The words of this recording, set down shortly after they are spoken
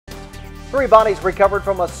Three bodies recovered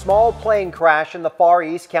from a small plane crash in the Far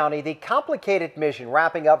East County. The complicated mission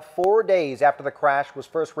wrapping up 4 days after the crash was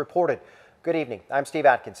first reported. Good evening. I'm Steve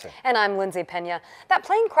Atkinson. And I'm Lindsay Pena. That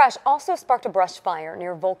plane crash also sparked a brush fire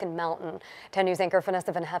near Volcan Mountain. 10 News anchor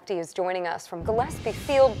Vanessa Van Hefty is joining us from Gillespie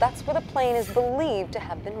Field. That's where the plane is believed to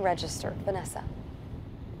have been registered. Vanessa.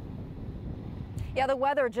 Yeah, the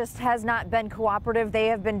weather just has not been cooperative. They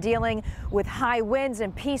have been dealing with high winds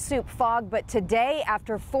and pea soup fog. But today,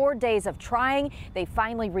 after 4 days of trying, they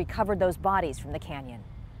finally recovered those bodies from the canyon.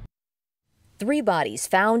 3 bodies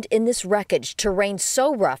found in this wreckage, terrain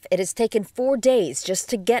so rough it has taken 4 days just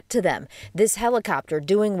to get to them. This helicopter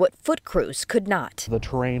doing what foot crews could not. The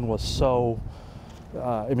terrain was so,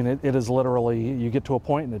 it is literally, you get to a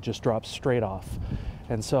point and it just drops straight off.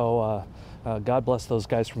 And so God bless those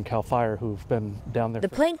guys from CAL FIRE who've been down there. The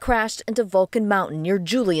plane crashed into Volcan Mountain near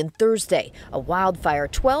Julian Thursday. A wildfire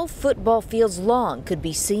 12 football fields long could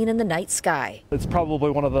be seen in the night sky. It's probably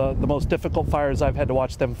one of the most difficult fires I've had to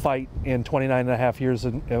watch them fight in 29 and a half years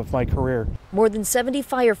of my career. More than 70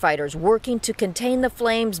 firefighters working to contain the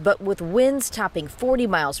flames, but with winds topping 40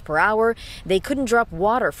 miles per hour, they couldn't drop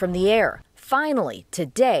water from the air. Finally,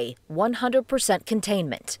 today, 100%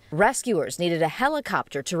 containment. Rescuers needed a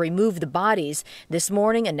helicopter to remove the bodies. This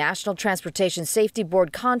morning, a National Transportation Safety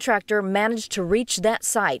Board contractor managed to reach that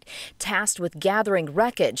site, tasked with gathering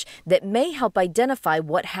wreckage that may help identify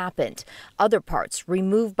what happened. Other parts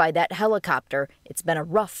removed by that helicopter. It's been a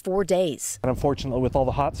rough 4 days. And unfortunately, with all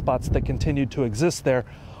the hot spots that continued to exist there,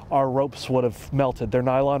 our ropes would have melted. They're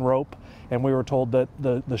nylon rope, and we were told that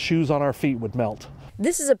the shoes on our feet would melt.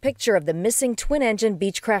 This is a picture of the missing twin-engine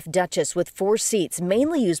Beechcraft Duchess with 4 seats,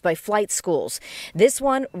 mainly used by flight schools. This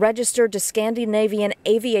one registered to Scandinavian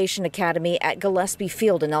Aviation Academy at Gillespie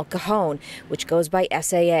Field in El Cajon, which goes by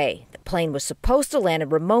SAA. The plane was supposed to land in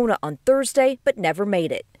Ramona on Thursday, but never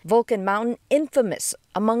made it. Volcan Mountain, infamous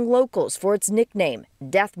among locals for its nickname,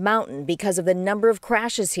 Death Mountain, because of the number of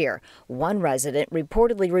crashes here. One resident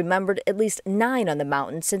reportedly remembered at least 9 on the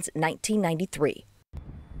mountain since 1993.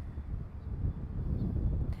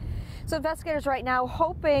 So investigators right now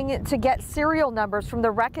hoping to get serial numbers from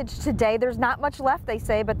the wreckage today. There's not much left, they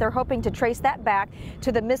say, but they're hoping to trace that back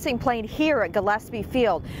to the missing plane here at Gillespie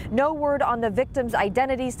Field. No word on the victims'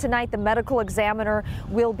 identities tonight. The medical examiner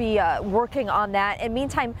will be working on that. In the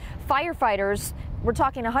meantime, firefighters, we're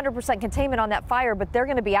talking 100% containment on that fire, but they're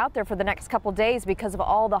going to be out there for the next couple days because of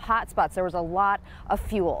all the hot spots. There was a lot of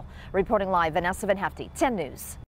fuel. Reporting live, Vanessa Van Hefty, 10 News.